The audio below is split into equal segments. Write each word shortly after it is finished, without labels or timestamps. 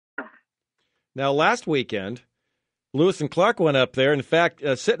Now, last weekend, Lewis and Clark went up there. In fact,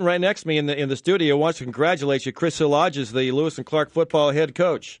 sitting right next to me in the studio wants to congratulate you. Chris Sulages, the Lewis and Clark football head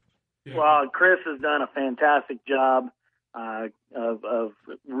coach. Well, Chris has done a fantastic job of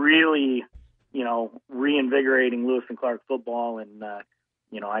really, reinvigorating Lewis and Clark football. And,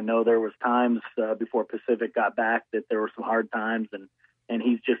 I know there was times before Pacific got back that there were some hard times, and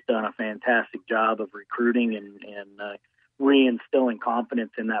he's just done a fantastic job of recruiting and reinstilling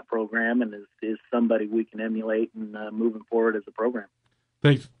confidence in that program, and is somebody we can emulate and moving forward as a program.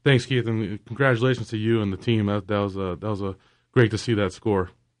 Thanks, Keith, and congratulations to you and the team. That was great to see that score.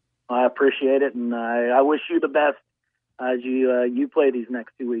 I appreciate it, and I wish you the best as you play these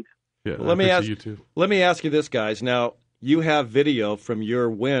next 2 weeks. Yeah, well, let me ask you this, guys. Now, you have video from your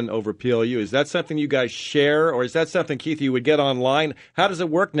win over PLU. Is that something you guys share, or is that something, Keith, you would get online? How does it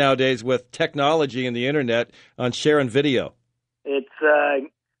work nowadays with technology and the internet on sharing video? It's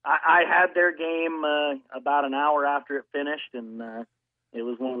I had their game about an hour after it finished, and it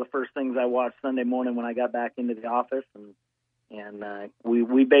was one of the first things I watched Sunday morning when I got back into the office, and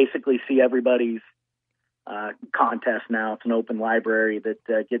we basically see everybody's contest now. It's an open library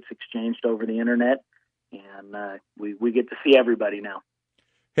that gets exchanged over the internet, and we get to see everybody now.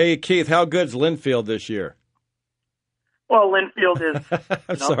 Hey, Keith, how good's Linfield this year? Well, Linfield is...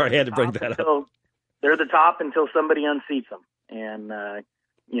 I'm sorry, I had to bring that up. They're the top until somebody unseats them. And,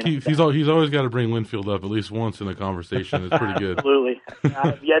 Keith, he's always got to bring Linfield up at least once in a conversation. It's pretty good. Absolutely.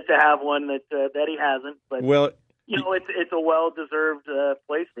 I've yet to have one that he hasn't. But, well, it's a well-deserved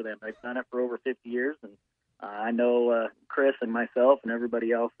place for them. They've done it for over 50 years. And I know Chris and myself and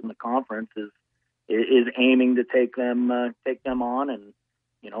everybody else in the conference is aiming to take them on, and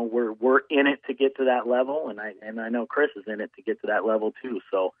we're in it to get to that level, and I know Chris is in it to get to that level too.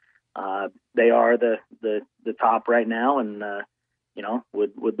 So they are the top right now, and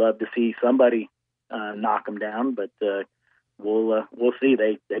would love to see somebody knock them down, but we'll see.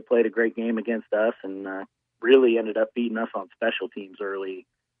 They played a great game against us, and really ended up beating us on special teams early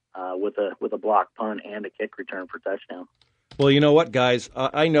with a block punt and a kick return for touchdown. Well, you know what, guys?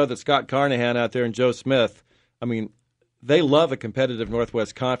 I know that Scott Carnahan out there and Joe Smith, they love a competitive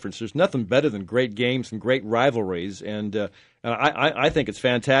Northwest Conference. There's nothing better than great games and great rivalries, and I think it's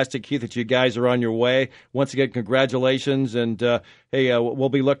fantastic, Keith, that you guys are on your way. Once again, congratulations, and hey, we'll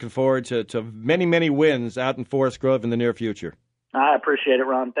be looking forward to many, many wins out in Forest Grove in the near future. I appreciate it,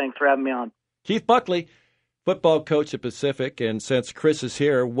 Ron. Thanks for having me on. Keith Buckley, football coach at Pacific, and since Chris is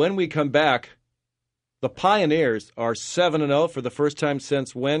here, when we come back, the Pioneers are 7-0 for the first time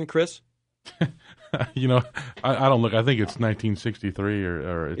since when, Chris? I don't look. I think it's 1963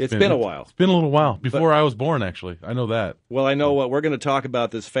 or it's been a while. It's been a little while. Before I was born, actually. I know that. Well, I know what we're going to talk about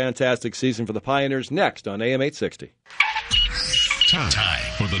this fantastic season for the Pioneers next on AM 860. Time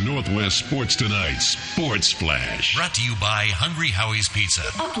for the Northwest Sports Tonight Sports Flash. Brought to you by Hungry Howie's Pizza.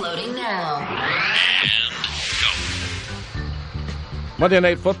 Uploading now. And go. Monday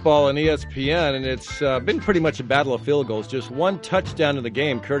Night Football on ESPN, and it's been pretty much a battle of field goals. Just one touchdown in the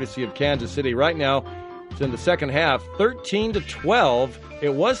game, courtesy of Kansas City. Right now, it's in the second half, 13-12.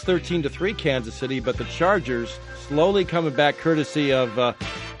 It was 13-3 Kansas City, but the Chargers slowly coming back courtesy of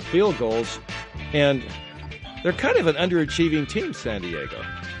field goals. And they're kind of an underachieving team, San Diego.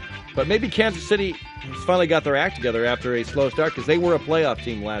 But maybe Kansas City has finally got their act together after a slow start, because they were a playoff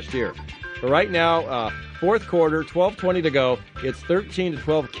team last year. But right now, fourth quarter, 12:20 to go. It's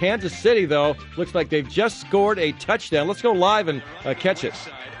 13-12. Kansas City, though, looks like they've just scored a touchdown. Let's go live and catch it.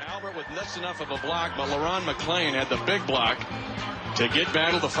 Albert with less enough of a block, but LaRon McClain had the big block to get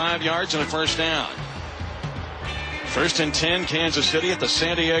Battle the 5 yards and a first down. First and 10, Kansas City at the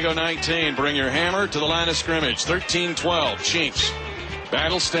San Diego 19. Bring your hammer to the line of scrimmage. 13-12, Chiefs.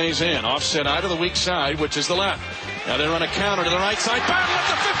 Battle stays in. Offset eye to the weak side, which is the left. Now they run a counter to the right side. Battle at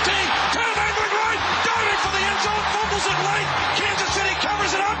the 15. Tom Angling right. Diving for the end zone. Fumbles it late. Kansas City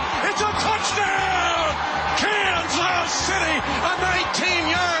covers it up. It's a touchdown. Kansas City. A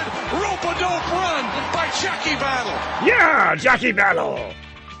 19-yard rope-a-dope run by Jackie Battle. Yeah, Jackie Battle.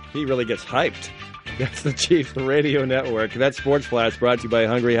 He really gets hyped. That's the Chiefs Radio Network. That Sports Flash brought to you by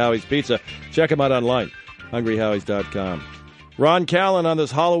Hungry Howie's Pizza. Check them out online, hungryhowies.com. Ron Callan on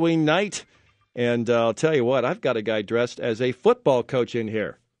this Halloween night. And I'll tell you what, I've got a guy dressed as a football coach in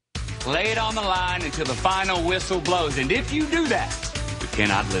here. Lay it on the line until the final whistle blows. And if you do that, you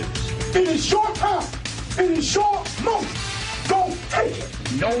cannot lose. It is your time. It is your moment. Go take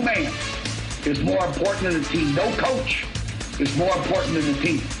it. No man is more important than the team. No coach is more important than the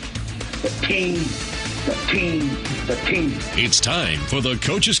team. The team, the team, the team. It's time for the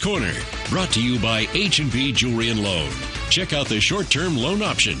Coach's Corner, brought to you by H&B Jewelry and Loan. Check out the short-term loan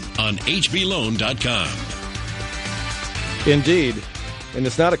option on hbloan.com. Indeed, and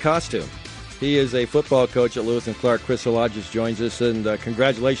it's not a costume. He is a football coach at Lewis and Clark. Chris Sulages joins us, and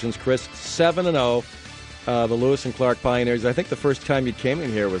congratulations, Chris. 7-0, the Lewis and Clark Pioneers. I think the first time you came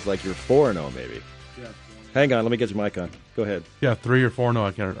in here was like you're 4-0, maybe. Yeah. Hang on, let me get your mic on. Go ahead. Yeah, 3 or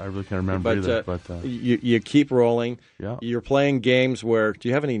 4-0. I really can't remember either. But you keep rolling. Yeah. You're playing games where. Do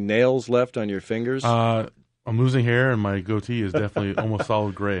you have any nails left on your fingers? I'm losing hair, and my goatee is definitely almost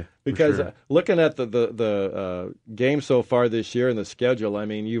solid gray. Because sure. Looking at the game so far this year in the schedule, I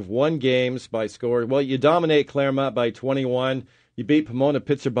mean, you've won games by score. Well, you dominate Claremont by 21. You beat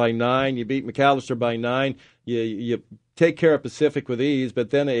Pomona-Pitzer by 9. You beat McAllister by 9. You take care of Pacific with ease,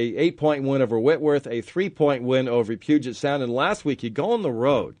 but then a 8-point win over Whitworth, a 3-point win over Puget Sound, and last week you go on the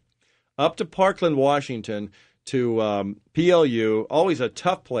road up to Parkland, Washington, to PLU, always a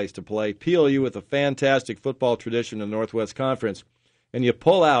tough place to play. PLU with a fantastic football tradition in the Northwest Conference. And you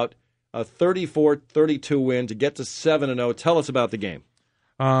pull out a 34-32 win to get to 7-0. Tell us about the game.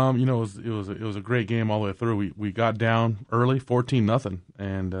 It was a great game all the way through. We got down early, 14-0,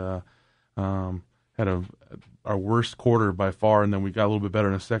 and had our worst quarter by far, and then we got a little bit better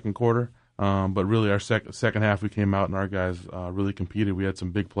in the second quarter. But really, our second half, we came out and our guys really competed. We had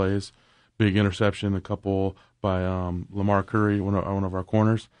some big plays, big interception, a couple by Lamar Curry, one of our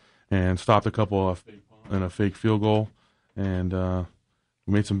corners, and stopped a couple and a fake field goal, and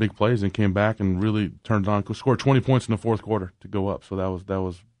we made some big plays and came back and really turned it on. Scored 20 points in the fourth quarter to go up. So that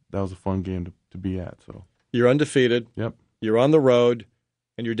was a fun game to be at. So you're undefeated. Yep. You're on the road,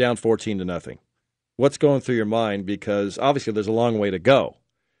 and you're down 14-0. What's going through your mind? Because obviously there's a long way to go,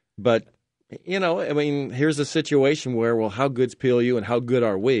 but here's a situation where, well, how good's PLU and how good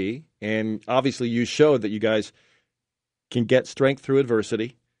are we? And obviously you showed that you guys can get strength through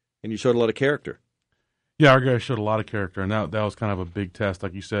adversity, and you showed a lot of character. Yeah, our guys showed a lot of character, and that was kind of a big test.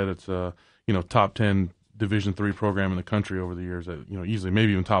 Like you said, it's a top 10 Division III program in the country over the years. Easily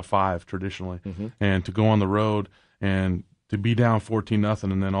maybe even top 5 traditionally, and to go on the road and to be down 14-0,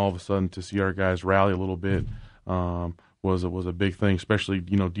 and then all of a sudden to see our guys rally a little bit was a big thing. Especially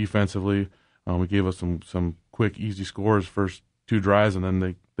defensively, we gave us some quick, easy scores first 2 drives, and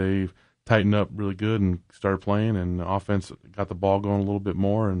then they tightened up really good and started playing, and the offense got the ball going a little bit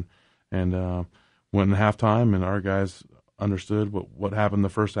more, and went in halftime, and our guys understood what happened in the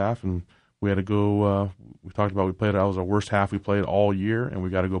first half, and we had to go. We talked about that was our worst half we played all year, and we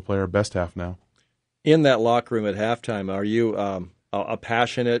got to go play our best half now. In that locker room at halftime, are you a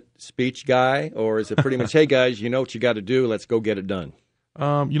passionate speech guy, or is it pretty much, hey guys, you know what you got to do, let's go get it done?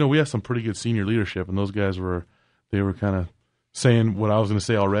 We have some pretty good senior leadership, and those guys were kind of saying what I was going to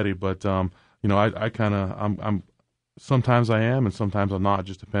say already, but I'm sometimes I am and sometimes I'm not. It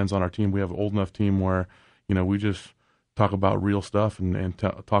just depends on our team. We have an old enough team where we just talk about real stuff and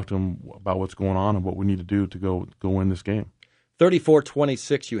talk to them about what's going on and what we need to do to go win this game.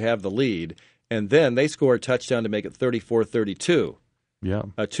 34-26, you have the lead, and then they score a touchdown to make it 34-32. Yeah,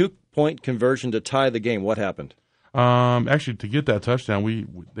 a 2-point conversion to tie the game. What happened? Actually, to get that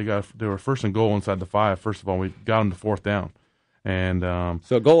touchdown, they were first and goal inside the 5. First of all, we got them to 4th down, and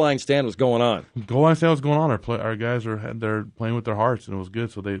so goal line stand was going on. Goal line stand was going on. Our guys they're playing with their hearts, and it was good.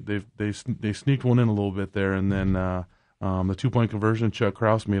 So they sneaked one in a little bit there, and then the 2-point conversion. Chuck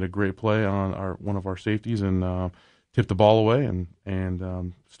Kraus made a great play on one of our safeties and tipped the ball away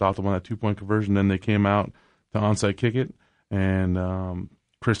and stopped them on that 2-point conversion. Then they came out to onside kick it, and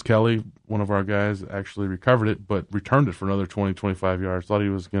Chris Kelly, one of our guys, actually recovered it, but returned it for another 20, 25 yards. Thought he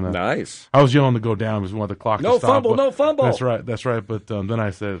was going to. Nice. I was yelling to go down because we wanted the clock to stop. No fumble. That's right. But then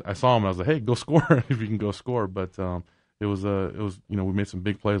I saw him, and I was like, hey, go score if you can go score. But it was we made some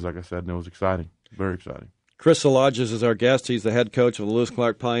big plays, like I said, and it was exciting, very exciting. Chris Sulages is our guest. He's the head coach of the Lewis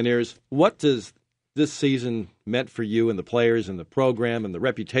Clark Pioneers. What does this season meant for you and the players and the program and the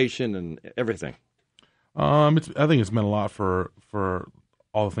reputation and everything? I think it's meant a lot for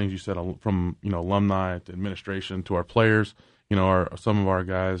all the things you said, from alumni to administration to our players. Some of our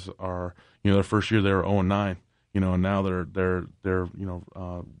guys are their first year they were 0-9, and now they're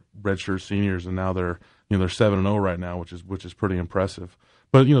redshirt seniors, and now they're 7-0 right now, which is pretty impressive.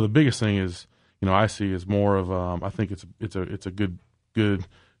 But the biggest thing is I see is more of I think it's a good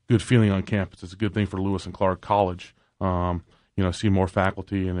feeling on campus. It's a good thing for Lewis and Clark College. See more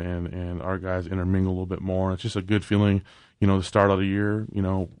faculty and our guys intermingle a little bit more. It's just a good feeling. The start of the year,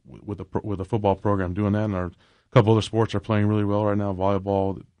 with a football program doing that, and a couple other sports are playing really well right now.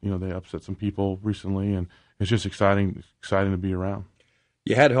 Volleyball, they upset some people recently, and it's just exciting to be around.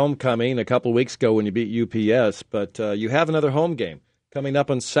 You had homecoming a couple of weeks ago when you beat UPS, but you have another home game coming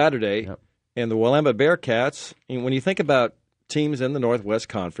up on Saturday. Yep. And the Willamette Bearcats, when you think about teams in the Northwest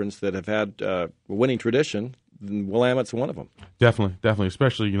Conference that have had a winning tradition, Willamette's one of them. Definitely.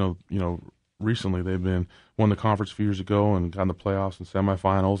 Especially, recently they've won the conference a few years ago and got in the playoffs and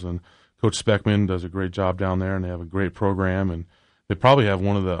semifinals. And Coach Speckman does a great job down there, and they have a great program. And they probably have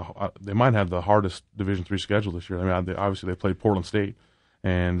they might have the hardest Division III schedule this year. I mean, obviously they played Portland State.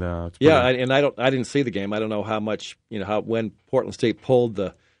 And I didn't see the game. I don't know how much, when Portland State pulled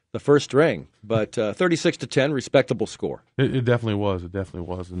the first string, but 36-10, respectable score. It definitely was.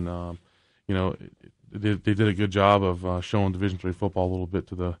 And they did a good job of showing Division III football a little bit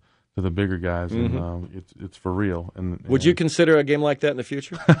to the bigger guys, and it's for real. And would you consider a game like that in the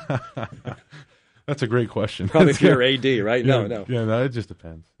future? That's a great question. Probably if you're AD, right? No. It just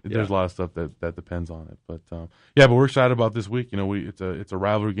depends. There's a lot of stuff that depends on it, but but we're excited about this week. It's a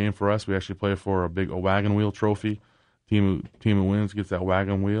rivalry game for us. We actually play for a wagon wheel trophy. Team who wins gets that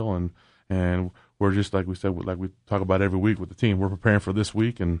wagon wheel, and we're just like we said, like we talk about every week with the team. We're preparing for this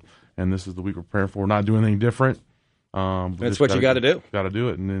week, and this is the week we're preparing for. We're not doing anything different. That's what you got to do. Got to do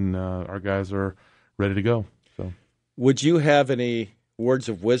it, and then our guys are ready to go. So, would you have any words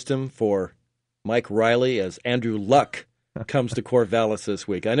of wisdom for Mike Riley as Andrew Luck comes to Corvallis this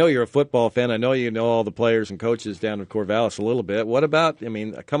week? I know you're a football fan. I know you know all the players and coaches down at Corvallis a little bit. What about,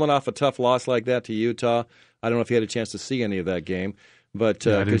 coming off a tough loss like that to Utah? I don't know if you had a chance to see any of that game, but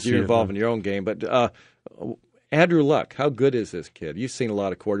because you're involved in your own game. But Andrew Luck, how good is this kid? You've seen a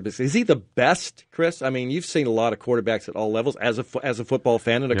lot of quarterbacks. Is he the best, Chris? I mean, you've seen a lot of quarterbacks at all levels as a football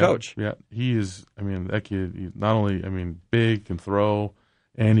fan and a coach. Yeah, he is. That kid, he's not only, big, can throw,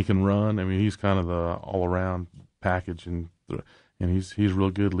 and he can run. He's kind of the all-around package, and he's a real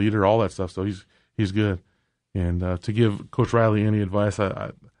good leader, all that stuff. So he's good. And to give Coach Riley any advice,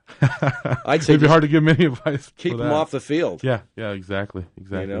 I'd say it'd be hard to give him any advice. Keep him off the field. Yeah, exactly.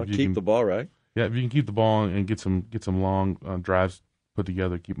 Keep the ball right. Yeah, if you can keep the ball and get some long drives put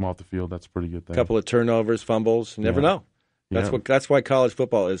together, keep them off the field. That's a pretty good thing. A couple of turnovers, fumbles. You never know. That's why college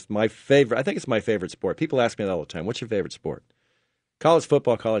football is my favorite. I think it's my favorite sport. People ask me that all the time. What's your favorite sport? College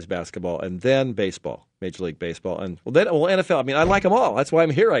football, college basketball, and then baseball, Major League Baseball, and NFL. I like them all. That's why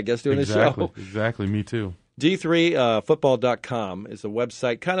I'm here, I guess, doing this show. Exactly, me too. D3football.com is the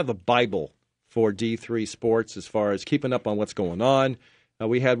website, kind of the Bible for D3 sports as far as keeping up on what's going on.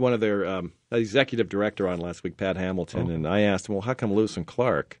 We had one of their executive director on last week, Pat Hamilton, and I asked him, well, how come Lewis and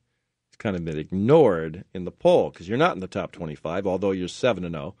Clark has kind of been ignored in the poll? Because you're not in the top 25, although you're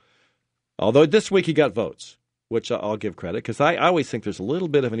 7-0. Although this week he got votes, which I'll give credit, because I always think there's a little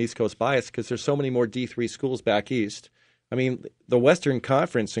bit of an East Coast bias because there's so many more D3 schools back east. The Western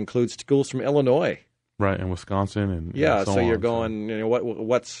Conference includes schools from Illinois. Right, and Wisconsin, and so you're going.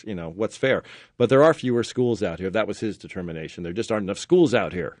 What's fair? But there are fewer schools out here. That was his determination. There just aren't enough schools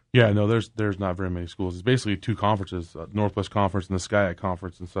out here. Yeah, no, there's not very many schools. It's basically two conferences: Northwest Conference and the Skyette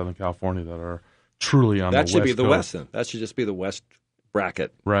Conference in Southern California that are truly on the West Coast. That should be the West. Then that should just be the West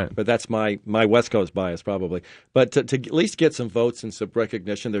bracket. Right. But that's my West Coast bias probably. But to at least get some votes and some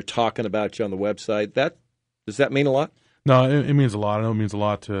recognition, they're talking about you on the website. Does that mean a lot? No, it means a lot. I know it means a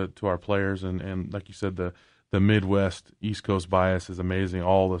lot to our players, and like you said, the Midwest East Coast bias is amazing.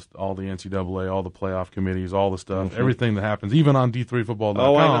 All the NCAA, all the playoff committees, all the stuff, everything that happens, even on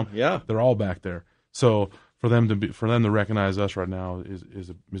D3football.com, they're all back there. So for them to recognize us right now is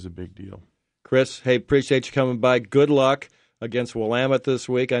a big deal. Chris, hey, appreciate you coming by. Good luck against Willamette this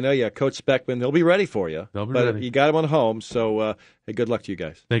week. I know Coach Speckman, he'll be ready for you. They'll be ready. You got him on home, so hey, good luck to you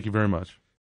guys. Thank you very much.